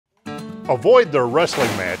Avoid the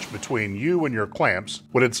wrestling match between you and your clamps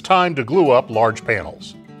when it's time to glue up large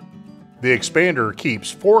panels. The Xpander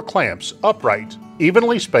keeps 4 clamps upright,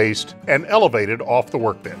 evenly spaced, and elevated off the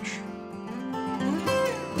workbench.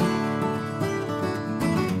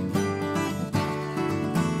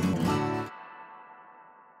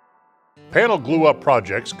 Panel glue-up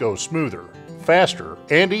projects go smoother, faster,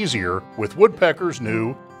 and easier with Woodpecker's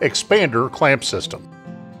new Xpander Clamp System.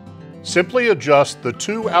 Simply adjust the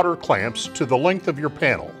 2 outer clamps to the length of your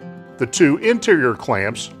panel. The 2 interior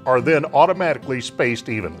clamps are then automatically spaced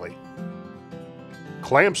evenly.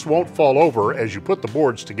 Clamps won't fall over as you put the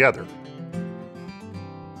boards together.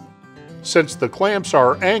 Since the clamps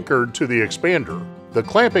are anchored to the Xpander, the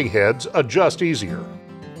clamping heads adjust easier.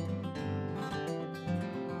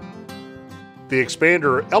 The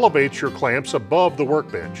Xpander elevates your clamps above the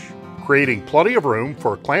workbench, creating plenty of room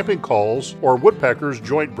for clamping cauls or Woodpecker's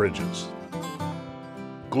joint bridges.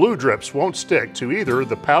 Glue drips won't stick to either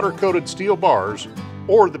the powder-coated steel bars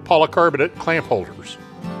or the polycarbonate clamp holders.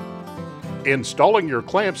 Installing your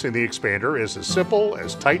clamps in the Xpander is as simple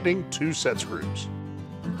as tightening 2 set screws.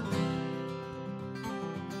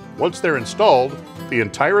 Once they're installed, the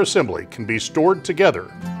entire assembly can be stored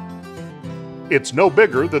together. It's no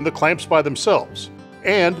bigger than the clamps by themselves,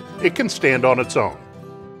 and it can stand on its own.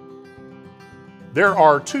 There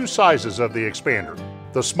are 2 sizes of the Xpander.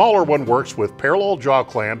 The smaller one works with parallel jaw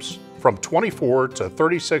clamps from 24 to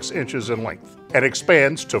 36 inches in length and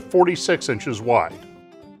expands to 46 inches wide.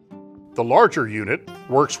 The larger unit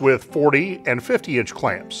works with 40 and 50-inch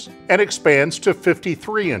clamps and expands to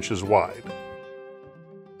 53 inches wide.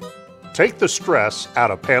 Take the stress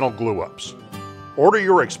out of panel glue-ups. Order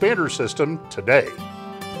your Xpander system today.